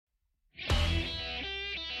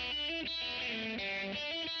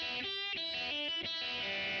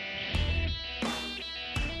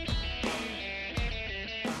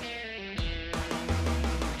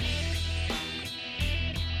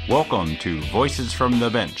Welcome to Voices from the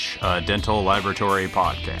Bench, a dental laboratory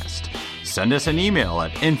podcast. Send us an email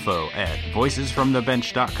at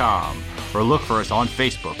info@voicesfromthebench.com or look for us on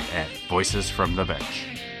Facebook at Voices from the Bench.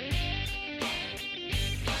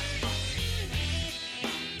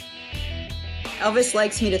 Elvis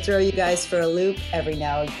likes me to throw you guys for a loop every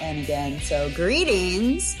now and again. So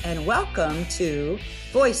greetings and welcome to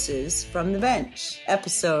Voices from the Bench,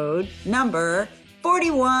 episode number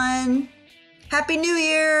 41. Happy New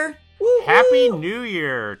Year! Woo-hoo! Happy New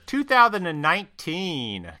Year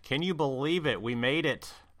 2019. Can you believe it? We made it.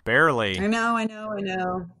 Barely. I know.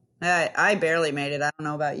 I barely made it. I don't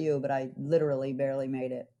know about you, but I literally barely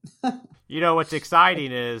made it. You know, what's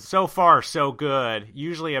exciting is so far so good.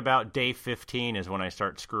 Usually about day 15 is when I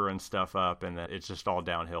start screwing stuff up, and it's just all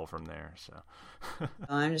downhill from there. So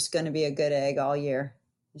I'm just going to be a good egg all year.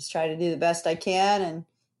 Just try to do the best I can and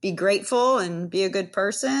be grateful and be a good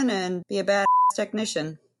person and be a badass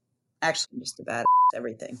technician. Actually, just a badass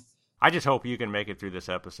everything. I just hope you can make it through this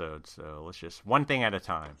episode. So let's just one thing at a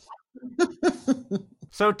time.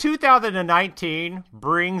 So 2019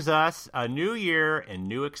 brings us a new year and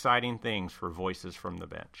new exciting things for Voices from the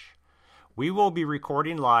Bench. We will be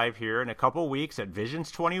recording live here in a couple weeks at Visions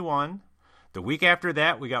 21. The week after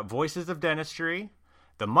that, we got Voices of Dentistry.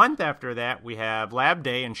 The month after that, we have Lab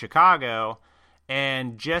Day in Chicago.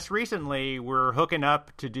 And just recently, we're hooking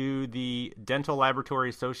up to do the Dental Laboratory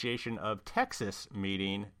Association of Texas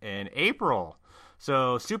meeting in April.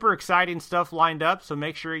 So super exciting stuff lined up. So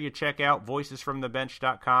make sure you check out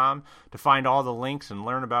voicesfromthebench.com to find all the links and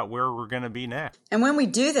learn about where we're going to be next. And when we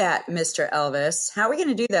do that, Mr. Elvis, how are we going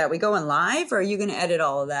to do that? We going live or are you going to edit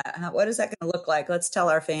all of that? What is that going to look like? Let's tell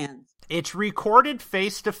our fans. It's recorded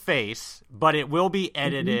face-to-face, but it will be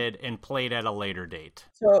edited and played at a later date.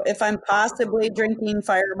 So if I'm possibly drinking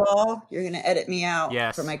Fireball, you're going to edit me out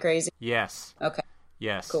for my crazy? Yes. Okay.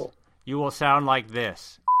 Yes. Cool. You will sound like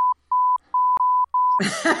this.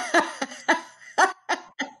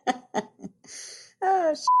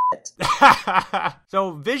 Oh, shit.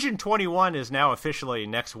 So Vision 21 is now officially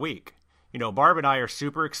next week. You know, Barb and I are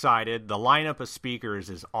super excited. The lineup of speakers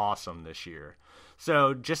is awesome this year.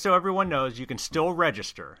 So just so everyone knows, you can still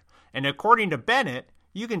register. And according to Bennett,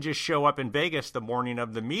 you can just show up in Vegas the morning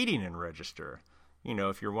of the meeting and register. You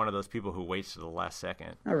know, if you're one of those people who waits to the last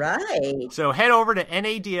second. All right. So head over to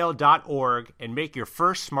nadl.org and make your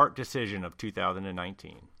first smart decision of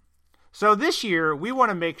 2019. So this year, we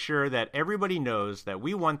want to make sure that everybody knows that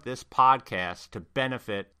we want this podcast to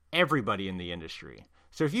benefit everybody in the industry.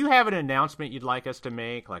 So if you have an announcement you'd like us to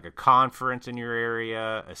make, like a conference in your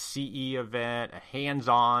area, a CE event, a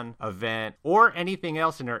hands-on event, or anything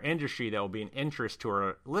else in our industry that will be an interest to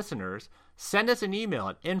our listeners, send us an email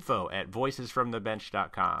at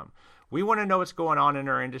info@voicesfromthebench.com. We want to know what's going on in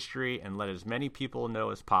our industry and let as many people know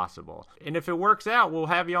as possible. And if it works out, we'll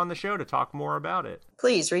have you on the show to talk more about it.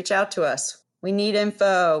 Please reach out to us. We need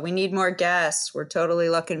info. We need more guests. We're totally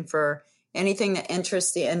looking for anything that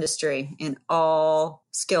interests the industry in all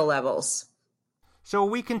skill levels. So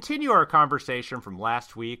we continue our conversation from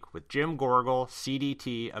last week with Jim Gorgel,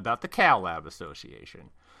 CDT, about the Cal Lab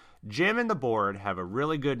Association. Jim and the board have a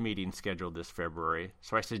really good meeting scheduled this February,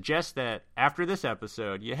 so I suggest that after this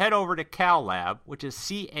episode, you head over to Cal Lab, which is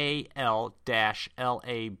cal-lab.org,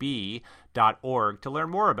 to learn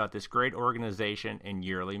more about this great organization and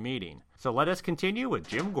yearly meeting. So let us continue with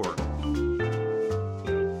Jim Gorgel.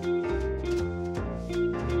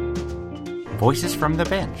 Voices from the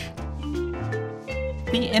Bench.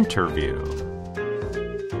 The interview.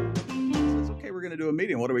 Okay, we're going to do a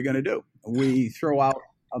meeting. What are we going to do? We throw out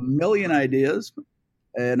a million ideas,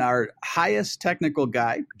 and our highest technical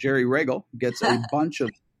guy, Jerry Regal, gets a bunch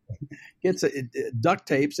of duct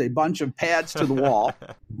tapes a bunch of pads to the wall,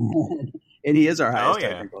 and he is our highest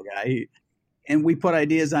technical guy. And we put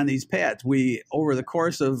ideas on these pads. We, over the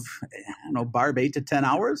course of, Barb, 8 to 10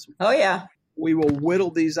 hours. Oh yeah. We will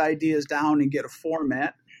whittle these ideas down and get a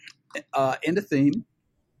format and a theme.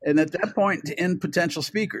 And at that point, in potential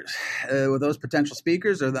speakers. With those potential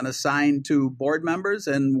speakers are then assigned to board members,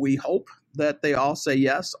 and we hope that they all say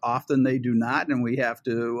yes. Often they do not, and we have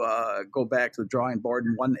to go back to the drawing board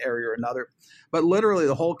in one area or another. But literally,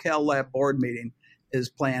 the whole Cal Lab board meeting is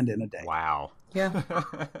planned in a day. Wow. Yeah.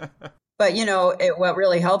 But, what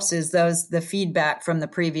really helps is the feedback from the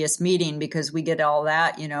previous meeting, because we get all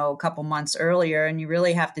that, a couple months earlier, and you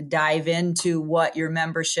really have to dive into what your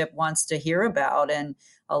membership wants to hear about. And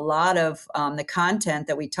a lot of the content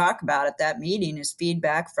that we talk about at that meeting is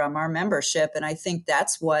feedback from our membership. And I think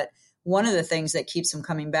that's one of the things that keeps them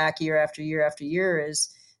coming back year after year after year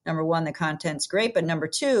is, number one, the content's great, but number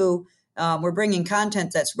two, we're bringing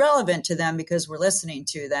content that's relevant to them because we're listening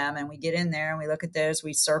to them, and we get in there and we look at theirs,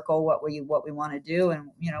 we circle what we want to do and,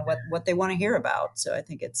 what they want to hear about. So I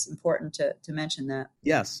think it's important to mention that.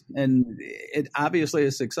 Yes. And it obviously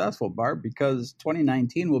is successful, Barb, because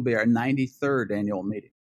 2019 will be our 93rd annual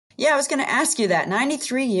meeting. Yeah, I was going to ask you that.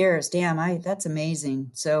 93 years. Damn, that's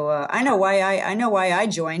amazing. So I know why I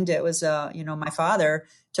joined. It was, my father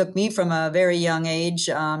took me from a very young age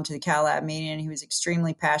to the CalLab meeting, and he was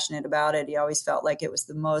extremely passionate about it. He always felt like it was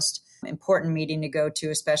the most important meeting to go to,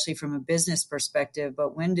 especially from a business perspective.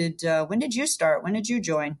 But when did you start? When did you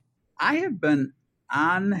join? I have been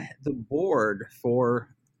on the board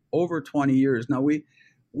for over 20 years. Now,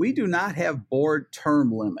 we do not have board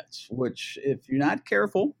term limits, which if you're not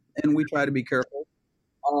careful, and we try to be careful,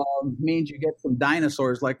 means you get some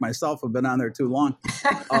dinosaurs like myself who've been on there too long.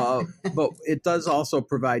 But it does also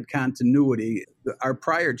provide continuity. Our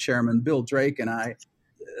prior chairman, Bill Drake, and I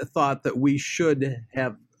thought that we should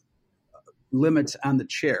have limits on the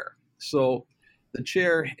chair. So the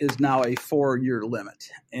chair is now a 4-year limit,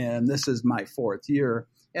 and this is my 4th year.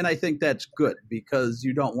 And I think that's good because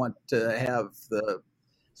you don't want to have the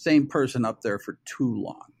same person up there for too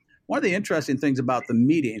long. One of the interesting things about the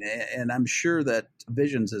meeting, and I'm sure that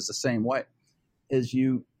Visions is the same way, is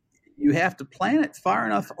you have to plan it far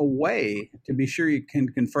enough away to be sure you can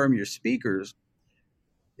confirm your speakers.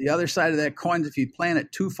 The other side of that coin is if you plan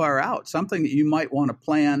it too far out, something that you might want to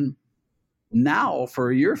plan now for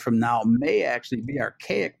a year from now may actually be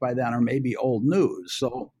archaic by then or maybe old news.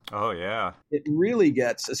 So oh yeah, it really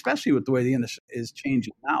gets, especially with the way the industry is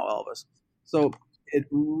changing now, Elvis. So it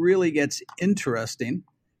really gets interesting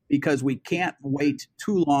because we can't wait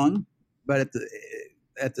too long, but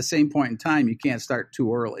at the same point in time, you can't start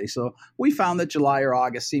too early. So we found that July or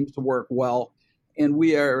August seems to work well, and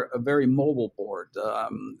we are a very mobile board.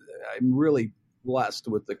 I'm really blessed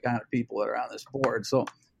with the kind of people that are on this board. So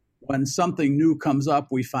when something new comes up,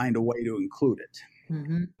 we find a way to include it.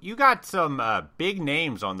 Mm-hmm. You got some big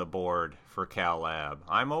names on the board for CalLab.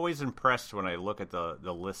 I'm always impressed when I look at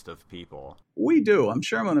the list of people. We do. I'm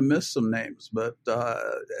sure I'm going to miss some names, but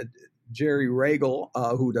Jerry Regal,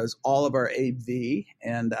 who does all of our AV,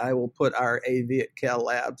 and I will put our AV at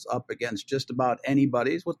CalLabs up against just about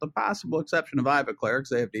anybody's, with the possible exception of Ivoclar, because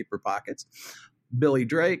they have deeper pockets. Billy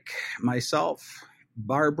Drake, myself,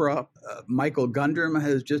 Barbara, Michael Gundrum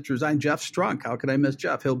has just resigned. Jeff Strunk, how could I miss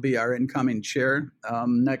Jeff? He'll be our incoming chair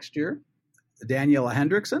next year. Daniela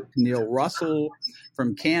Hendrickson, Neil Russell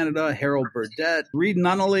from Canada, Harold Burdett, Reed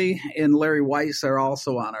Nunnally, and Larry Weiss are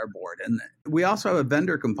also on our board. And we also have a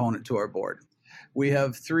vendor component to our board. We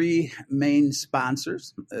have 3 main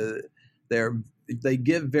sponsors. They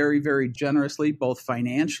give very, very generously, both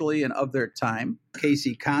financially and of their time.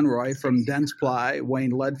 Casey Conroy from Dentsply,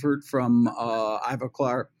 Wayne Ledford from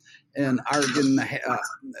Ivoclar, and Argon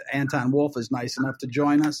Anton Wolf is nice enough to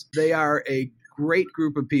join us. They are a great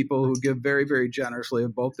group of people who give very, very generously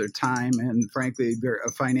of both their time and, frankly,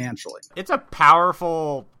 financially. It's a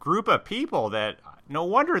powerful group of people that no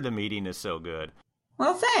wonder the meeting is so good.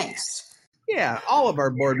 Well, thanks. Yeah, all of our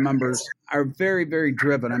board members are very, very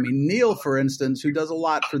driven. I mean, Neil, for instance, who does a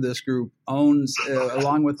lot for this group, owns,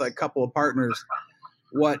 along with a couple of partners,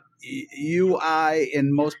 what you, I,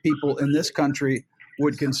 and most people in this country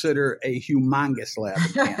would consider a humongous lab.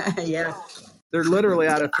 Yeah. They're literally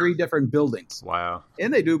out of 3 different buildings. Wow.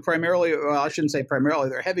 And they do primarily, well, I shouldn't say primarily,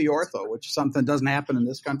 they're heavy ortho, which is something that doesn't happen in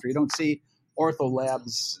this country. You don't see ortho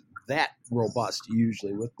labs that robust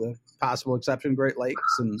usually, with the possible exception Great Lakes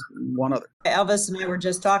and one other. Elvis and I were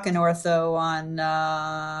just talking ortho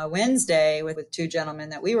on Wednesday with 2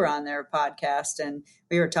 gentlemen that we were on their podcast, and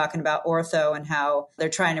we were talking about ortho and how they're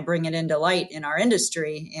trying to bring it into light in our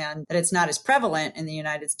industry and that it's not as prevalent in the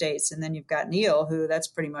United States. And then you've got Neil, who that's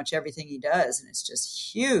pretty much everything he does, and it's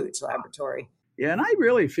just huge laboratory. Yeah, and I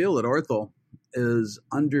really feel that ortho is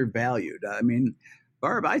undervalued. I mean,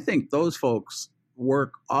 Barb, I think those folks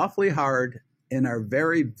work awfully hard and are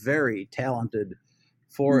very, very talented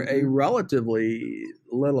for a relatively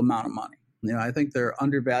little amount of money. You know, I think they're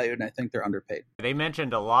undervalued and I think they're underpaid. They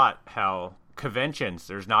mentioned a lot how conventions,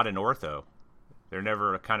 there's not an ortho. They're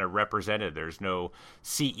never kind of represented. There's no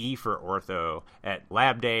CE for ortho at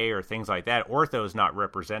Lab Day or things like that. Ortho is not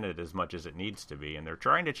represented as much as it needs to be, and they're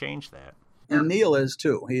trying to change that. And Neil is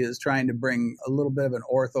too. He is trying to bring a little bit of an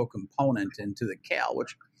ortho component into the Cal,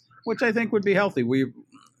 which I think would be healthy.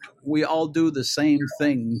 We all do the same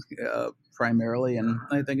thing primarily, and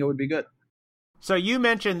I think it would be good. So you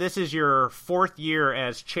mentioned this is your 4th year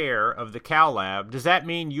as chair of the CalLab. Does that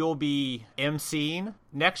mean you'll be emceeing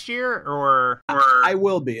next year, or? I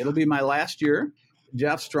will be. It'll be my last year.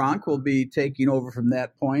 Jeff Stronk will be taking over from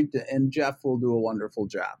that point, and Jeff will do a wonderful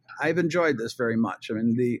job. I've enjoyed this very much. I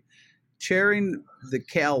mean, the chairing the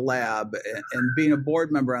Cal Lab and being a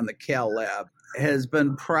board member on the Cal Lab has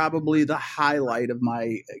been probably the highlight of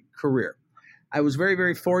my career. I was very,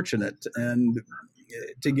 very fortunate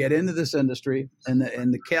to get into this industry, and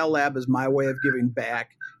the Cal Lab is my way of giving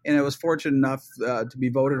back. And I was fortunate enough to be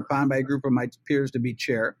voted upon by a group of my peers to be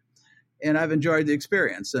chair, and I've enjoyed the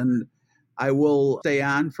experience. And I will stay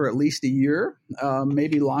on for at least a year,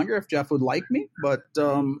 maybe longer if Jeff would like me, but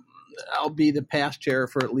I'll be the past chair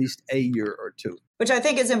for at least a year or two. Which I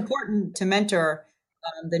think is important to mentor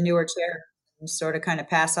the newer chair and sort of kind of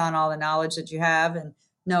pass on all the knowledge that you have, and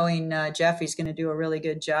knowing Jeff, he's going to do a really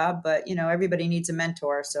good job. But, everybody needs a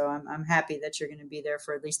mentor. So I'm happy that you're going to be there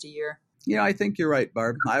for at least a year. I think you're right,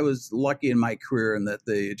 Barb. I was lucky in my career in that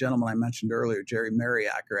the gentleman I mentioned earlier, Jerry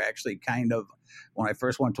Mariacker, actually kind of, when I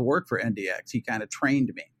first went to work for NDX, he kind of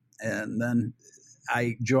trained me. And then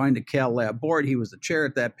I joined the Cal Lab board. He was the chair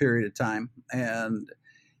at that period of time. And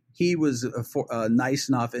he was nice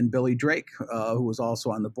enough, and Billy Drake, who was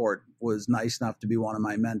also on the board, was nice enough to be one of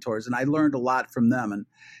my mentors. And I learned a lot from them.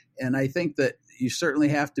 And I think that you certainly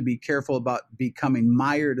have to be careful about becoming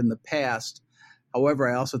mired in the past. However,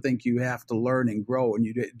 I also think you have to learn and grow, and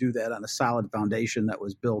you do that on a solid foundation that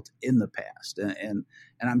was built in the past. And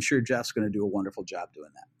I'm sure Jeff's going to do a wonderful job doing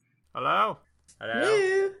that. Hello?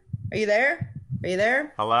 Hello? Are you there? Are you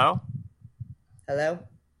there? Hello? Hello?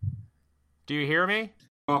 Do you hear me?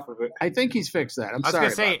 Off of it. I think he's fixed that. I was going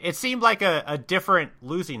to say, it seemed like a different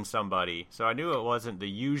losing somebody, so I knew it wasn't the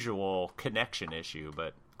usual connection issue,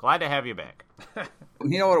 but glad to have you back.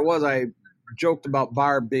 You know what it was? I joked about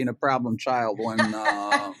Barb being a problem child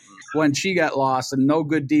when she got lost, and no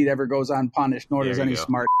good deed ever goes unpunished, nor does any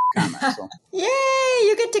smart comment. So. Yay!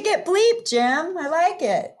 You get to get bleeped, Jim. I like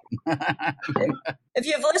it. If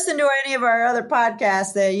you've listened to any of our other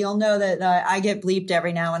podcasts, you'll know that I get bleeped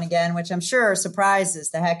every now and again, which I'm sure surprises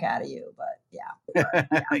the heck out of you. But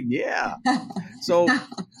yeah. Yeah. So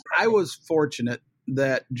I was fortunate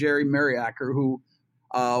that Jerry Mariacker, who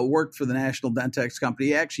worked for the National Dentex Company,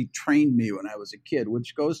 he actually trained me when I was a kid,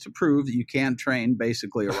 which goes to prove that you can train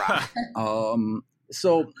basically a rock.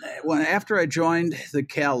 So after I joined the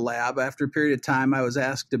Cal Lab, after a period of time, I was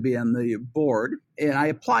asked to be on the board, and I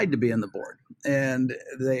applied to be on the board, and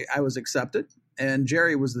I was accepted, and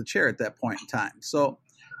Jerry was the chair at that point in time. So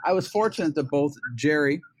I was fortunate that both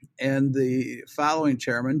Jerry and the following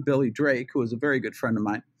chairman, Billy Drake, who was a very good friend of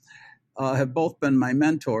mine, have both been my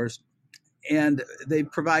mentors, and they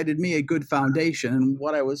provided me a good foundation. And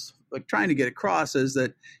what I was trying to get across is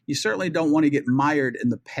that you certainly don't want to get mired in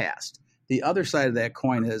the past. The other side of that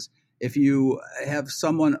coin is if you have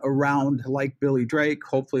someone around like Billy Drake,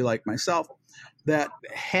 hopefully like myself, that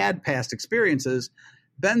had past experiences,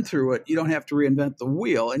 been through it, you don't have to reinvent the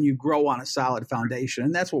wheel, and you grow on a solid foundation.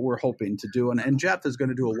 And that's what we're hoping to do. And Jeff is going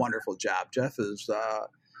to do a wonderful job. Jeff is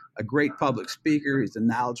a great public speaker. He's a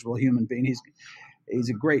knowledgeable human being. He's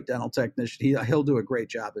a great dental technician. He'll do a great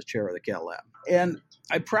job as chair of the Cal Lab. And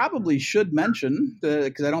I probably should mention,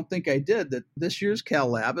 because I don't think I did, that this year's Cal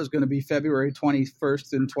Lab is going to be February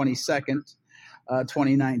 21st and 22nd,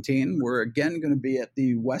 2019. We're again going to be at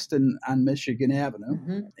the Westin on Michigan Avenue.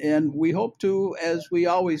 Mm-hmm. And we hope to, as we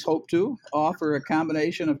always hope to, offer a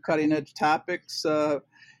combination of cutting-edge topics,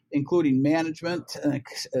 including management,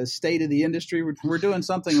 state of the industry. We're doing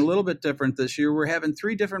something a little bit different this year. We're having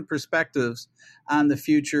 3 different perspectives on the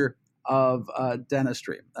future of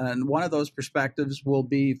dentistry. And one of those perspectives will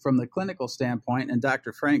be from the clinical standpoint, and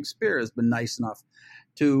Dr. Frank Spear has been nice enough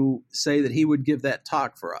to say that he would give that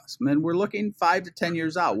talk for us. And we're looking 5 to 10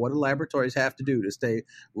 years out. What do laboratories have to do to stay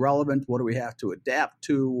relevant? What do we have to adapt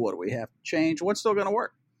to? What do we have to change? What's still going to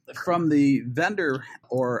work? From the vendor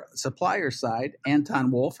or supplier side,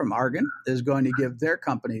 Anton Wolf from Argon is going to give their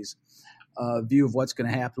company's view of what's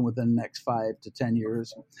going to happen within the next 5 to 10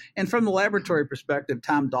 years. And from the laboratory perspective,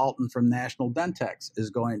 Tom Dalton from National Dentex is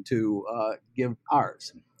going to give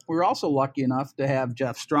ours. We're also lucky enough to have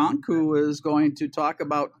Jeff Stronk, who is going to talk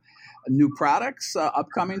about new products,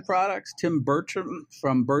 upcoming products. Tim Bertram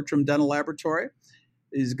from Bertram Dental Laboratory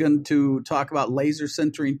is going to talk about laser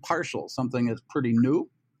sintering partials, something that's pretty new.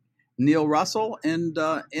 Neil Russell, and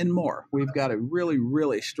more. We've got a really,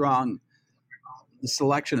 really strong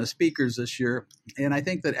selection of speakers this year, and I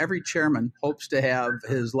think that every chairman hopes to have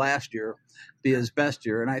his last year be his best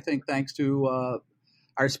year. And I think thanks to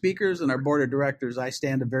our speakers and our board of directors, I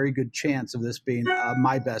stand a very good chance of this being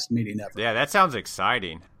my best meeting ever. Yeah, that sounds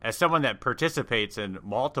exciting. As someone that participates in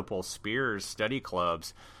multiple Spears study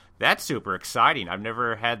clubs, That's super exciting. I've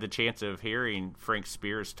never had the chance of hearing Frank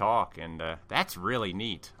Spears talk, and that's really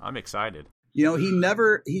neat. I'm excited. You know,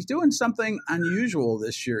 he's doing something unusual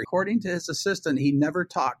this year. According to his assistant, he never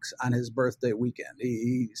talks on his birthday weekend.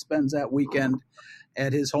 He spends that weekend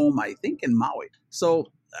at his home, I think, in Maui.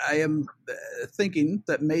 So I am thinking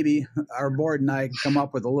that maybe our board and I can come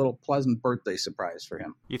up with a little pleasant birthday surprise for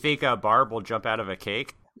him. You think Barb will jump out of a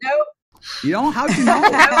cake? Nope. You know, how'd you know?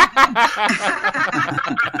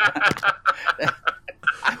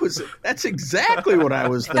 That's exactly what I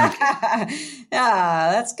was thinking.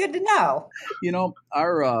 Yeah, that's good to know. You know,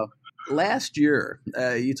 our last year,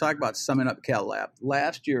 you talk about summing up Cal Lab.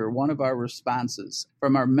 Last year, one of our responses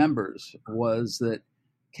from our members was that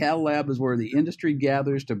Cal Lab is where the industry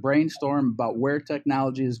gathers to brainstorm about where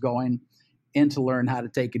technology is going and to learn how to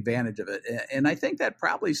take advantage of it. And I think that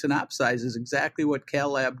probably synopsizes exactly what Cal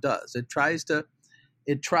Lab does. It tries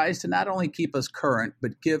to not only keep us current,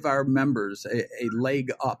 but give our members a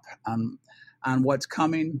leg up on what's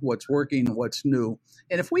coming, what's working, what's new.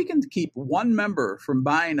 And if we can keep one member from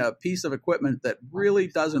buying a piece of equipment that really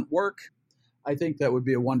doesn't work, I think that would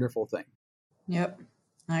be a wonderful thing. Yep,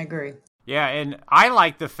 I agree. Yeah, and I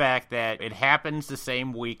like the fact that it happens the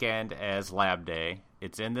same weekend as Lab Day.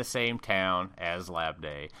 It's in the same town as Lab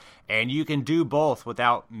Day. And you can do both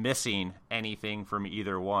without missing anything from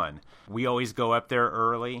either one. We always go up there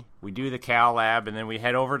early. We do the Cal Lab, and then we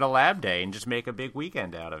head over to Lab Day and just make a big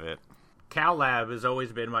weekend out of it. Cal Lab has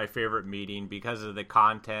always been my favorite meeting because of the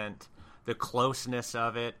content, the closeness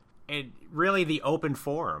of it, and really the open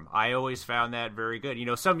forum. I always found that very good. You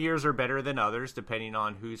know, some years are better than others, depending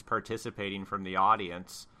on who's participating from the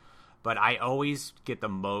audience. But I always get the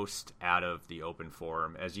most out of the open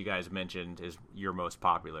forum, as you guys mentioned, is your most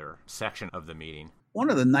popular section of the meeting. One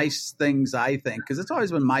of the nice things, I think, because it's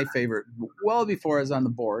always been my favorite, well before I was on the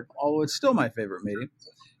board, although it's still my favorite meeting,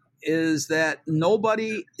 is that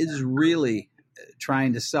nobody is really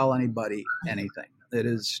trying to sell anybody anything. It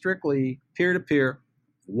is strictly peer-to-peer,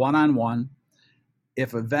 one-on-one.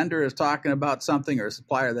 If a vendor is talking about something or a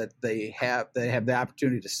supplier that they have the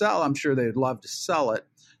opportunity to sell, I'm sure they'd love to sell it.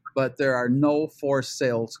 But there are no forced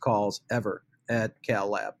sales calls ever at Cal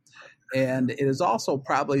Lab. And it is also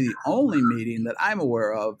probably the only meeting that I'm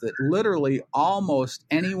aware of that literally almost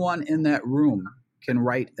anyone in that room can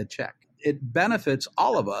write a check. It benefits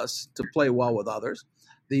all of us to play well with others.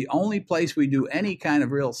 The only place we do any kind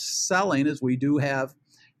of real selling is we do have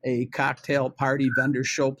a cocktail party vendor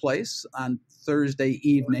show place on Thursday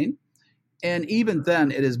evening. And even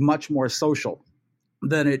then, it is much more social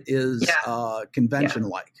than it is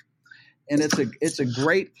convention-like. And it's a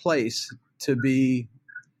great place to be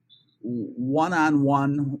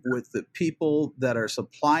one-on-one with the people that are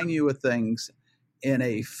supplying you with things in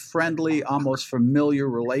a friendly, almost familiar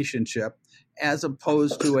relationship, as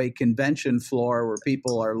opposed to a convention floor where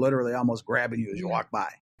people are literally almost grabbing you as you walk by.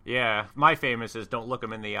 Yeah, my famous is don't look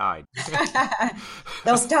them in the eye.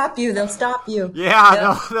 They'll stop you.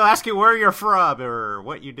 Yeah, they'll ask you where you're from or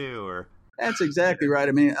what you do or... That's exactly right.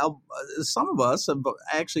 I mean, some of us have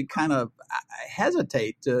actually kind of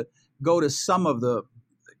hesitate to go to some of the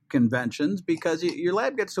conventions because your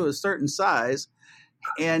lab gets to a certain size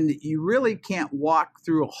and you really can't walk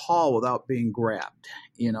through a hall without being grabbed,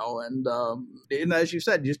 you know, and as you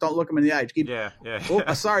said, you just don't look them in the eye. Just keep,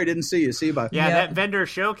 oh, sorry, didn't see you. See you, bye. Yeah, that vendor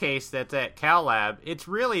showcase that's at Cal Lab, it's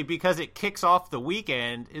really because it kicks off the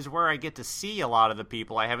weekend is where I get to see a lot of the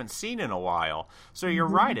people I haven't seen in a while. So you're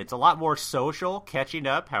right. It's a lot more social, catching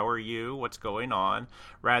up. How are you? What's going on?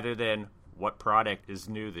 Rather than what product is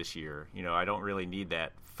new this year. You know, I don't really need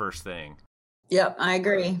that first thing. Yep, I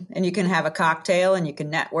agree. And you can have a cocktail and you can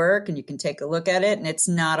network and you can take a look at it. And it's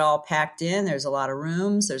not all packed in. There's a lot of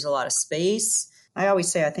rooms. There's a lot of space. I always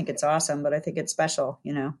say I think it's awesome, but I think it's special.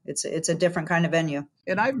 You know, it's a different kind of venue.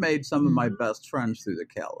 And I've made some of my best friends through the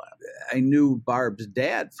Cal Lab. I knew Barb's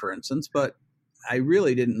dad, for instance, but I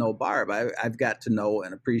really didn't know Barb. I've got to know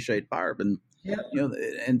and appreciate Barb. And you know,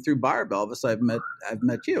 and through Barb, Elvis, I've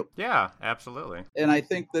met you. Yeah, absolutely. And I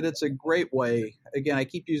think that it's a great way. Again, I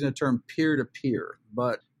keep using the term peer-to-peer,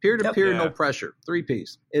 but peer-to-peer, no pressure,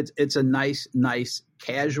 3Ps. It's a nice,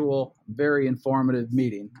 casual, very informative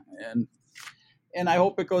meeting, and I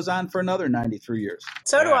hope it goes on for another 93 years.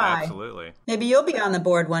 So do I. Absolutely. Maybe you'll be on the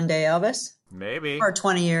board one day, Elvis. Maybe. For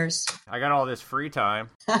 20 years. I got all this free time.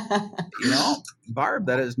 You know, Barb,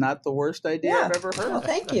 that is not the worst idea I've ever heard. Well,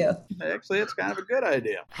 thank you. Actually, it's kind of a good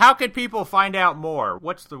idea. How could people find out more?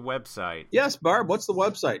 What's the website? Yes, Barb, what's the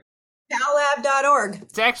website? CalLab.org.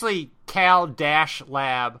 It's actually cal-lab.org.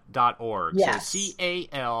 Yes. So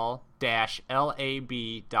CAL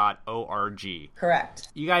lab.org. Correct.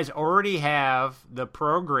 You guys already have the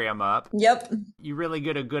program up. Yep. You really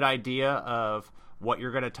get a good idea of what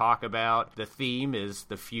you're going to talk about. The theme is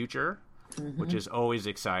the future, which is always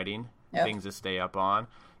exciting. Yep. Things to stay up on.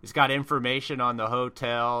 It's got information on the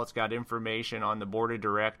hotel. It's got information on the board of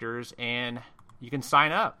directors, and you can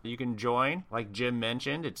sign up. You can join. Like Jim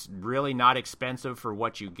mentioned, it's really not expensive for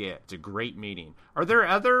what you get. It's a great meeting. Are there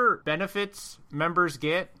other benefits members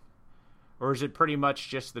get, or is it pretty much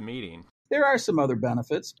just the meeting? There are some other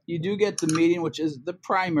benefits. You do get the meeting, which is the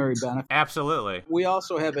primary benefit. Absolutely. We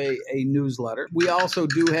also have a newsletter. We also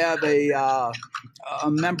do have a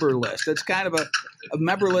member list. It's kind of a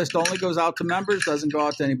member list, only goes out to members, doesn't go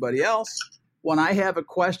out to anybody else. When I have a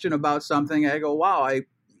question about something, I go, wow, I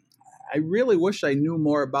really wish I knew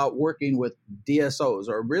more about working with DSOs,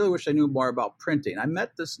 or really wish I knew more about printing. I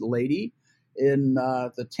met this lady in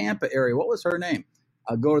the Tampa area. What was her name?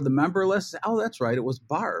 I'll go to the member list. Oh, that's right. It was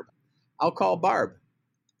Barb. I'll call Barb.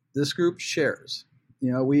 This group shares.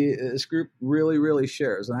 This group really, really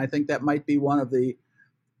shares. And I think that might be one of the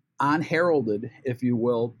unheralded, if you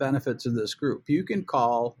will, benefits of this group. You can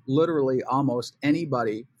call literally almost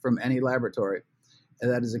anybody from any laboratory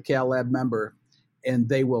that is a CalLab member, and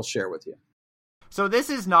they will share with you. So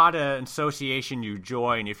this is not an association you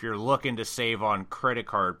join if you're looking to save on credit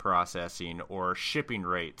card processing or shipping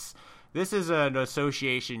rates. This is an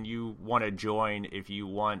association you want to join if you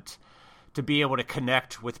want to be able to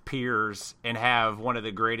connect with peers and have one of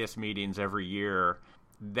the greatest meetings every year.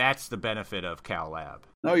 That's the benefit of CalLab.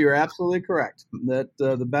 No, you're absolutely correct. That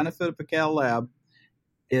the benefit of a CalLab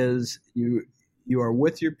is you are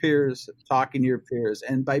with your peers, talking to your peers.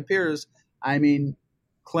 And by peers, I mean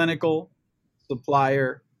clinical,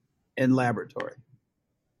 supplier, and laboratory.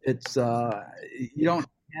 It's you don't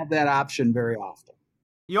have that option very often.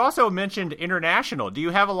 You also mentioned international. Do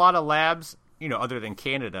you have a lot of labs, other than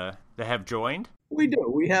Canada, that have joined? We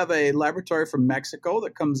do. We have a laboratory from Mexico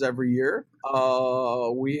that comes every year.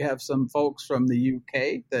 We have some folks from the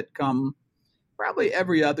UK that come probably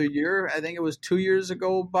every other year. I think it was 2 years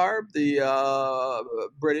ago, Barb, the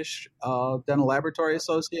British Dental Laboratory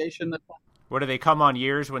Association. What, do they come on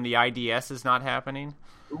years when the IDS is not happening?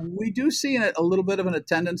 We do see a little bit of an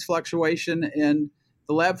attendance fluctuation, and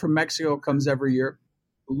the lab from Mexico comes every year.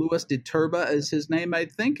 Luis de Turba is his name, I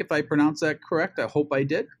think, if I pronounce that correct. I hope I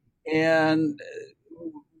did. And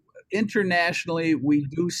internationally, we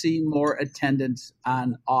do see more attendance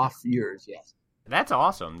on off years, yes. That's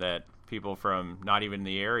awesome that people from not even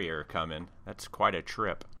the area are coming. That's quite a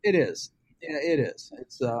trip. It is. Yeah, it is.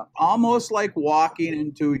 It's almost like walking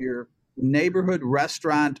into your neighborhood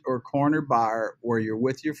restaurant or corner bar where you're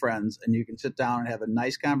with your friends and you can sit down and have a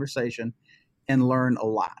nice conversation and learn a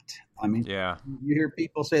lot. I mean, yeah. You hear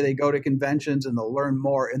people say they go to conventions and they'll learn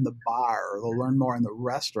more in the bar or they'll learn more in the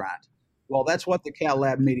restaurant. Well, that's what the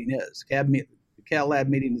CalLab meeting is. The CalLab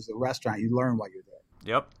meeting is the restaurant. You learn while you're there.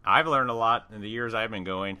 Yep. I've learned a lot in the years I've been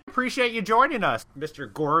going. Appreciate you joining us,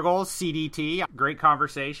 Mr. Gorgel, CDT. Great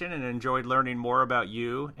conversation, and enjoyed learning more about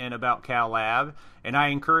you and about CalLab. And I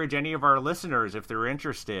encourage any of our listeners, if they're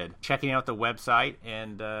interested, checking out the website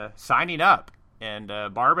and signing up. And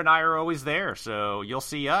Barb and I are always there, so you'll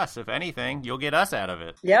see us. If anything, you'll get us out of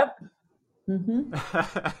it. Yep. Mm-hmm.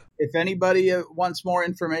 If anybody wants more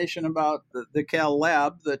information about the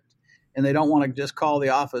CalLab and they don't want to just call the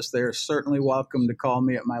office, they're certainly welcome to call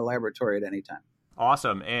me at my laboratory at any time.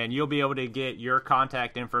 Awesome. And you'll be able to get your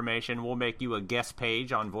contact information. We'll make you a guest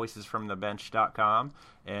page on voicesfromthebench.com,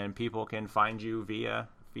 and people can find you via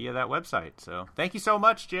that website. So thank you so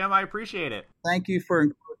much, Jim. I appreciate it. Thank you for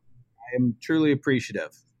including me. I am truly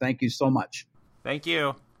appreciative. Thank you so much. Thank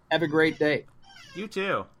you. Have a great day. You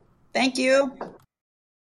too. Thank you.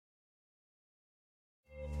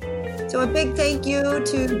 So a big thank you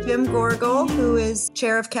to Jim Gorgel, who is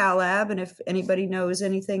chair of CalLab. And if anybody knows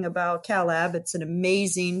anything about CalLab, it's an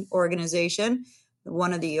amazing organization,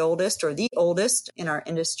 one of the oldest or the oldest in our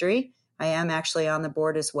industry. I am actually on the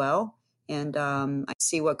board as well. And I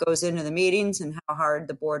see what goes into the meetings and how hard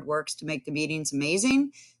the board works to make the meetings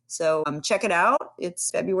amazing. So check it out.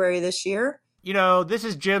 It's February this year. This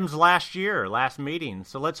is Jim's last meeting,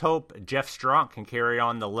 so let's hope Jeff Strunk can carry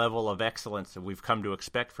on the level of excellence that we've come to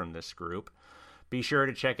expect from this group. Be sure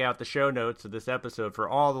to check out the show notes of this episode for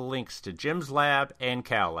all the links to Jim's lab and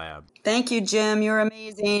CalLab. Thank you, Jim. You're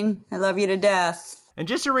amazing. I love you to death. And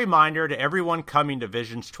just a reminder to everyone coming to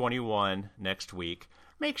Visions 21 next week,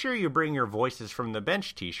 make sure you bring your Voices from the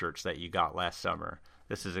Bench t-shirts that you got last summer.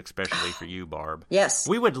 This is especially for you, Barb. Yes.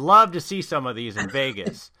 We would love to see some of these in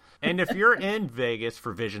Vegas. And if you're in Vegas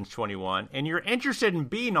for Visions 21 and you're interested in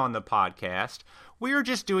being on the podcast, we are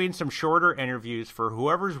just doing some shorter interviews for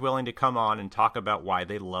whoever's willing to come on and talk about why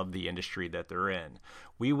they love the industry that they're in.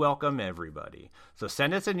 We welcome everybody. So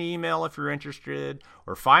send us an email if you're interested,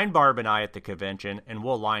 or find Barb and I at the convention and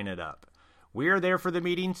we'll line it up. We are there for the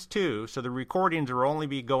meetings too, so the recordings will only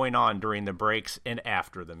be going on during the breaks and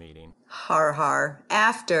after the meeting. Har har.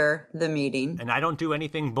 After the meeting. And I don't do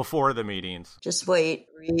anything before the meetings. Just wait.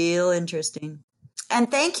 Real interesting.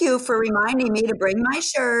 And thank you for reminding me to bring my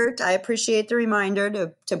shirt. I appreciate the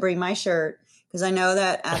reminder to bring my shirt, because I know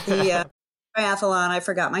that at the triathlon I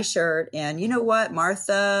forgot my shirt. And you know what?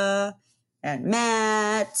 Martha and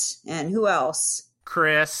Matt and who else?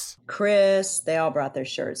 Chris, they all brought their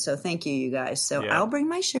shirts. So thank you, you guys. So yeah. I'll bring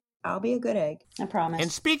my shirt. I'll be a good egg. I promise. And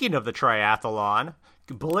speaking of the triathlon,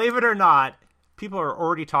 believe it or not, people are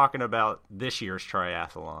already talking about this year's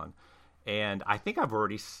triathlon. And I think I've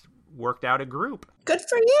already worked out a group. Good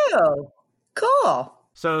for you. Cool.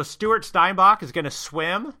 So Stuart Steinbach is going to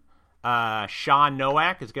swim. Sean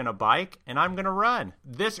Nowak is going to bike, and I'm going to run.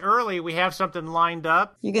 This early, we have something lined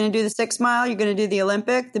up. You're going to do the 6 mile? You're going to do the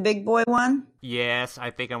Olympic, the big boy one? Yes, I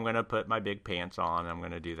think I'm going to put my big pants on. I'm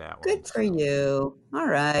going to do that one. Good for you. All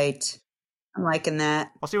right. I'm liking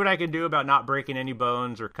that. I'll see what I can do about not breaking any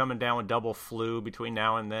bones or coming down with double flu between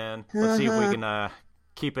now and then. Let's see if we can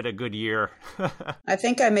keep it a good year. I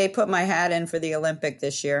think I may put my hat in for the Olympic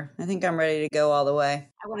this year. I think I'm ready to go all the way.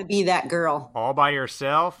 I want to be that girl. All by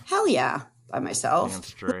yourself? Hell yeah, by myself. Damn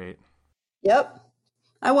straight. Yep.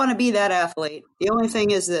 I want to be that athlete. The only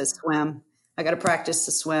thing is this, swim. I got to practice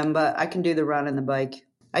to swim, but I can do the run and the bike.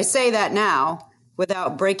 I say that now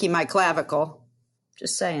without breaking my clavicle.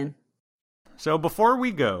 Just saying. So before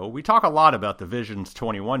we go, we talk a lot about the Visions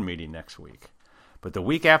 21 meeting next week. But the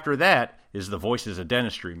week after that is the Voices of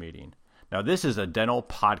Dentistry meeting. Now, this is a dental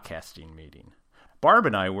podcasting meeting. Barb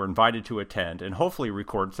and I were invited to attend and hopefully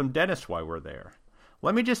record some dentists while we're there.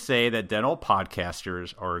 Let me just say that dental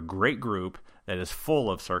podcasters are a great group that is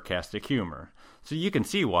full of sarcastic humor, so you can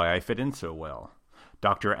see why I fit in so well.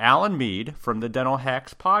 Dr. Alan Mead from the Dental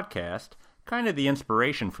Hacks podcast, kind of the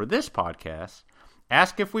inspiration for this podcast,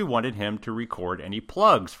 asked if we wanted him to record any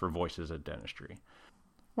plugs for Voices of Dentistry.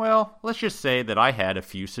 Well, let's just say that I had a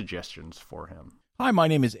few suggestions for him. Hi, my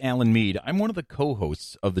name is Alan Mead. I'm one of the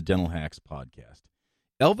co-hosts of the Dental Hacks podcast.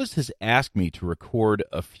 Elvis has asked me to record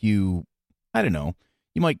a few, I don't know,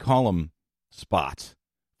 you might call them spots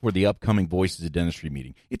for the upcoming Voices of Dentistry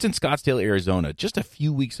meeting. It's in Scottsdale, Arizona, just a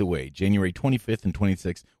few weeks away, January 25th and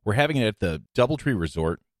 26th. We're having it at the Doubletree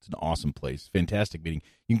Resort. It's an awesome place, fantastic meeting.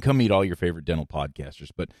 You can come meet all your favorite dental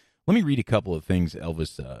podcasters. But let me read a couple of things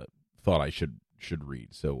Elvis thought I should read.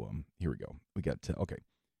 So here we go. We got okay.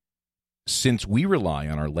 Since we rely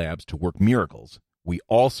on our labs to work miracles, we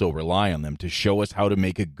also rely on them to show us how to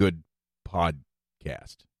make a good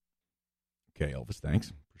podcast. Okay, Elvis,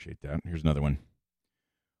 thanks. Appreciate that. Here's another one.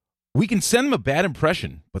 We can send them a bad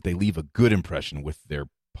impression, but they leave a good impression with their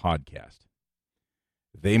podcast.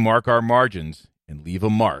 They mark our margins and leave a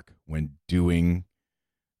mark when doing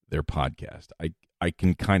their podcast. I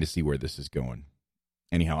can kind of see where this is going.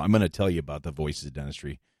 Anyhow, I'm going to tell you about the Voices of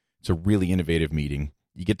Dentistry. It's a really innovative meeting.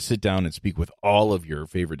 You get to sit down and speak with all of your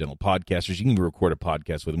favorite dental podcasters. You can record a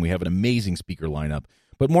podcast with them. We have an amazing speaker lineup.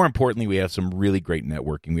 But more importantly, we have some really great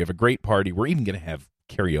networking. We have a great party. We're even going to have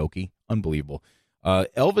karaoke. Unbelievable.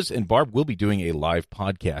 Elvis and Barb will be doing a live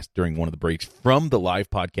podcast during one of the breaks from the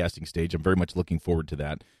live podcasting stage. I'm very much looking forward to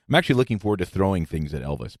that. I'm actually looking forward to throwing things at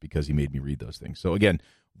Elvis because he made me read those things. So again,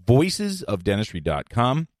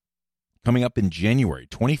 voicesofdentistry.com. Coming up in January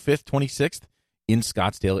 25th, 26th in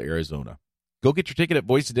Scottsdale, Arizona. Go get your ticket at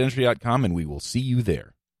voicesofdentistry.com, and we will see you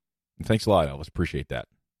there. And thanks a lot, Elvis. Appreciate that.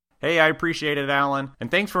 Hey, I appreciate it, Alan.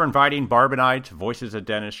 And thanks for inviting Barb and I to Voices of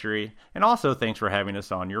Dentistry. And also thanks for having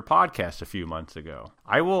us on your podcast a few months ago.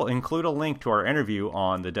 I will include a link to our interview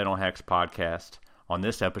on the Dental Hacks podcast on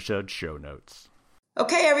this episode's show notes.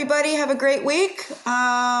 Okay, everybody, have a great week.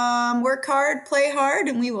 Work hard, play hard,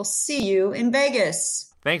 and we will see you in Vegas.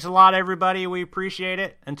 Thanks a lot, everybody. We appreciate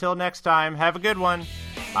it. Until next time, have a good one.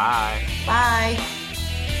 Bye. Bye.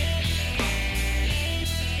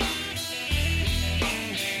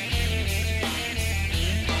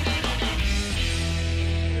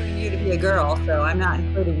 You to be a girl, so I'm not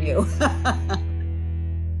including you.